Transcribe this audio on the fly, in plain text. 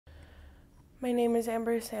My name is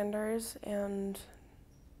Amber Sanders, and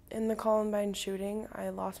in the Columbine shooting, I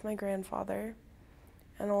lost my grandfather,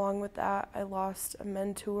 and along with that, I lost a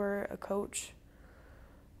mentor, a coach,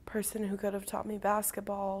 person who could have taught me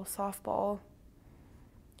basketball, softball.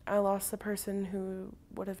 I lost the person who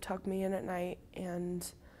would have tucked me in at night and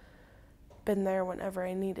been there whenever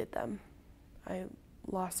I needed them. I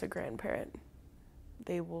lost a grandparent.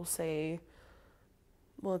 They will say,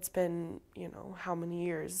 well, it's been, how many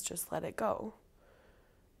years, just let it go.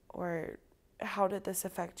 Or, how did this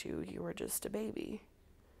affect you? You were just a baby.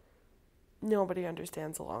 Nobody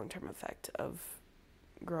understands the long-term effect of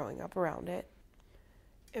growing up around it.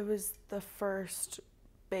 It was the first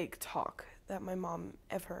big talk that my mom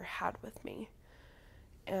ever had with me.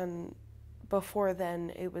 And before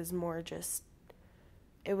then, it was more just,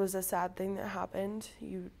 it was a sad thing that happened.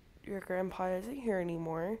 Your grandpa isn't here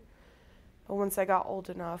anymore. But once I got old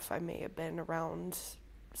enough, I may have been around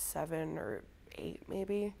 7 or 8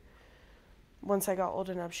 maybe. Once I got old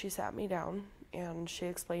enough, she sat me down and she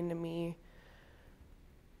explained to me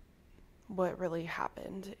what really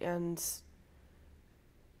happened, and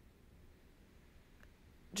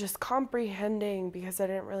just comprehending, because I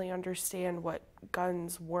didn't really understand what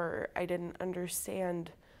guns were. I didn't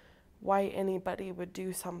understand why anybody would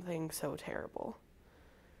do something so terrible.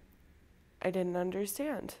 I didn't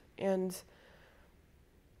understand. And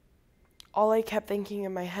all I kept thinking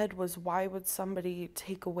in my head was, why would somebody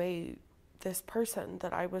take away this person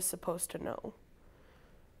that I was supposed to know?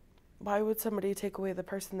 Why would somebody take away the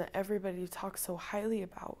person that everybody talks so highly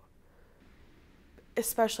about?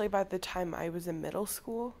 Especially by the time I was in middle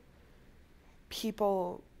school,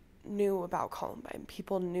 people knew about Columbine.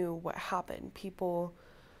 People knew what happened. People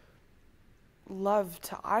loved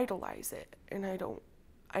to idolize it. And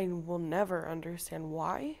I will never understand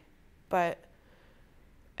why. But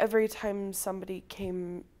every time somebody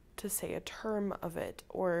came to say a term of it,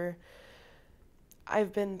 or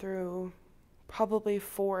I've been through probably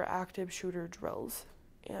 4 active shooter drills,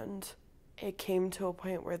 and it came to a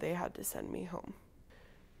point where they had to send me home.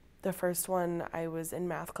 The first one, I was in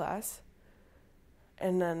math class,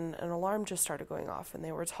 and then an alarm just started going off, and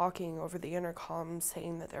they were talking over the intercom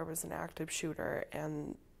saying that there was an active shooter,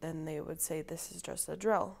 and then they would say, "This is just a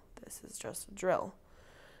drill. This is just a drill."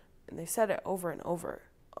 And they said it over and over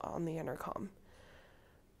on the intercom.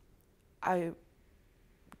 I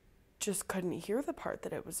just couldn't hear the part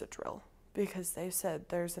that it was a drill, because they said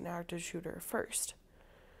there's an active shooter first.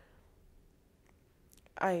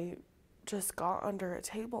 I just got under a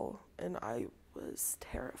table and I was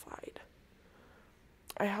terrified.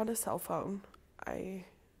 I had a cell phone. I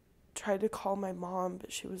tried to call my mom,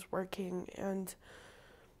 but she was working, and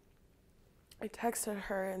I texted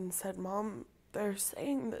her and said, "Mom, they're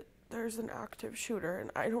saying that there's an active shooter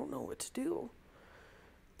and I don't know what to do.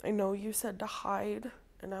 I know you said to hide,"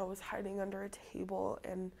 and I was hiding under a table,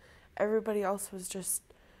 and everybody else was just,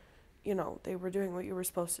 they were doing what you were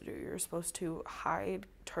supposed to do. You were supposed to hide,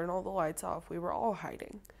 turn all the lights off. We were all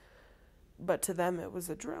hiding. But to them, it was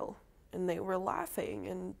a drill. And they were laughing,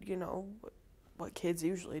 and, what kids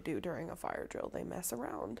usually do during a fire drill, they mess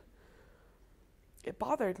around. It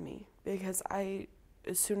bothered me, because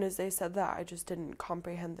as soon as they said that, I just didn't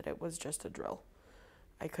comprehend that it was just a drill.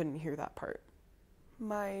 I couldn't hear that part.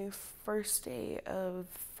 My first day of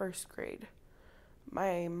first grade,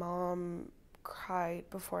 my mom cried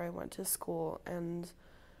before I went to school and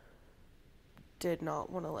did not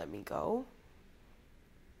want to let me go.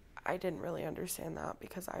 I didn't really understand that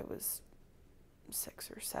because I was 6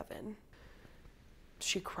 or 7.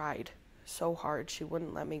 She cried so hard she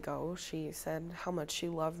wouldn't let me go. She said how much she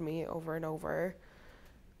loved me over and over.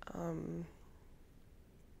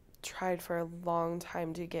 Tried for a long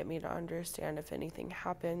time to get me to understand, if anything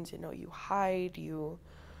happens, you hide, you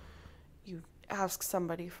ask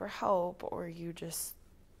somebody for help, or you just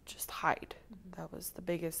hide. That was the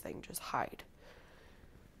biggest thing, just hide.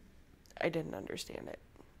 I didn't understand it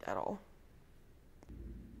at all.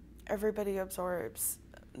 Everybody absorbs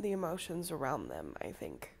the emotions around them, I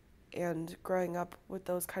think. And growing up with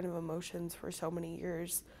those kind of emotions for so many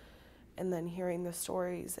years, and then hearing the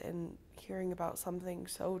stories and hearing about something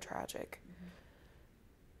so tragic,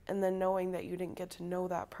 and then knowing that you didn't get to know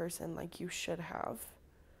that person like you should have,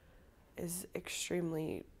 is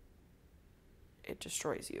extremely, it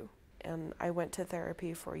destroys you. And I went to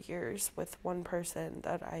therapy for years with one person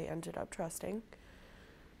that I ended up trusting,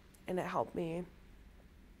 and it helped me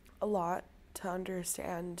a lot to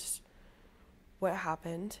understand what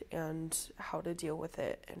happened and how to deal with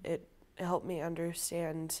it. And it helped me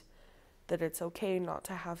understand that it's okay not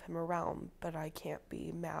to have him around, but I can't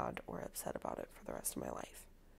be mad or upset about it for the rest of my life.